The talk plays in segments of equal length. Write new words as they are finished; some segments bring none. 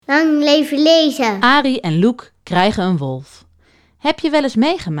geschreven lezen. Arie en Loek krijgen een wolf. Heb je wel eens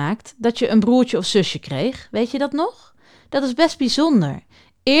meegemaakt dat je een broertje of zusje kreeg? Weet je dat nog? Dat is best bijzonder.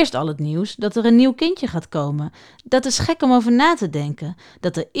 Eerst al het nieuws dat er een nieuw kindje gaat komen. Dat is gek om over na te denken.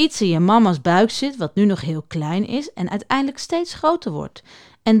 Dat er iets in je mama's buik zit wat nu nog heel klein is en uiteindelijk steeds groter wordt.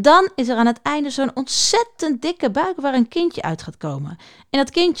 En dan is er aan het einde zo'n ontzettend dikke buik waar een kindje uit gaat komen. En dat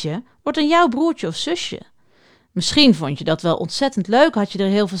kindje wordt dan jouw broertje of zusje. Misschien vond je dat wel ontzettend leuk, had je er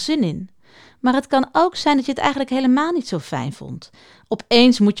heel veel zin in. Maar het kan ook zijn dat je het eigenlijk helemaal niet zo fijn vond.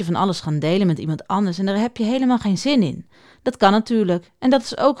 Opeens moet je van alles gaan delen met iemand anders en daar heb je helemaal geen zin in. Dat kan natuurlijk en dat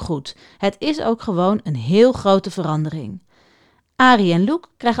is ook goed. Het is ook gewoon een heel grote verandering. Arie en Loek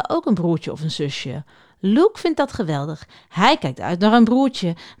krijgen ook een broertje of een zusje. Loek vindt dat geweldig. Hij kijkt uit naar een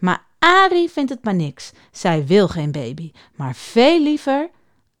broertje, maar Arie vindt het maar niks. Zij wil geen baby, maar veel liever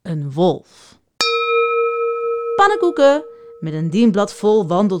een wolf. Pannenkoeken! Met een dienblad vol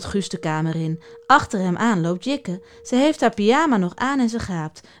wandelt Guus de kamer in. Achter hem aan loopt Jikke. Ze heeft haar pyjama nog aan en ze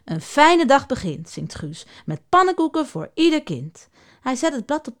gaapt. Een fijne dag begint, zingt Guus, met pannenkoeken voor ieder kind. Hij zet het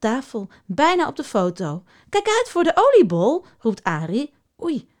blad op tafel, bijna op de foto. Kijk uit voor de oliebol, roept Arie.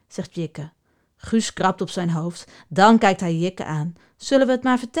 Oei, zegt Jikke. Guus krabt op zijn hoofd. Dan kijkt hij Jikke aan. Zullen we het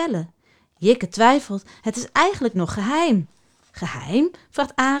maar vertellen? Jikke twijfelt. Het is eigenlijk nog geheim. Geheim?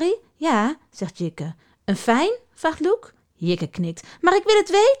 Vraagt Arie. Ja, zegt Jikke. Een fijn? Vraagt Loek. Jikke knikt. Maar ik wil het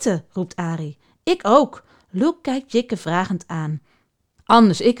weten, roept Arie. Ik ook. Loek kijkt Jikke vragend aan.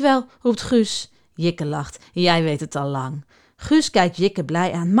 Anders ik wel, roept Guus. Jikke lacht. Jij weet het al lang. Guus kijkt Jikke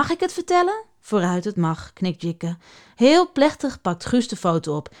blij aan. Mag ik het vertellen? Vooruit, het mag, knikt Jikke. Heel plechtig pakt Guus de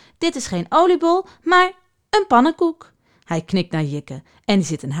foto op. Dit is geen oliebol, maar een pannenkoek. Hij knikt naar Jikke en die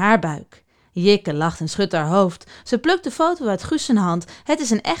zit in haar buik. Jikke lacht en schudt haar hoofd. Ze plukt de foto uit Guus' zijn hand. Het is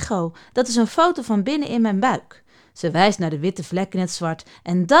een echo. Dat is een foto van binnen in mijn buik. Ze wijst naar de witte vlek in het zwart.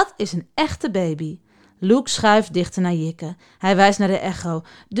 En dat is een echte baby. Loek schuift dichter naar Jikke. Hij wijst naar de echo.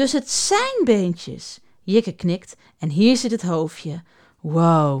 Dus het zijn beentjes. Jikke knikt en hier zit het hoofdje.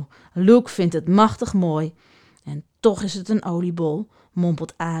 Wow, Loek vindt het machtig mooi. En toch is het een oliebol,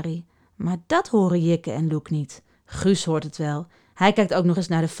 mompelt Arie. Maar dat horen Jikke en Loek niet. Guus hoort het wel. Hij kijkt ook nog eens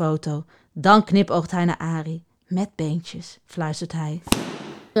naar de foto. Dan knipoogt hij naar Arie. Met beentjes, fluistert hij.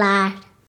 Klaar.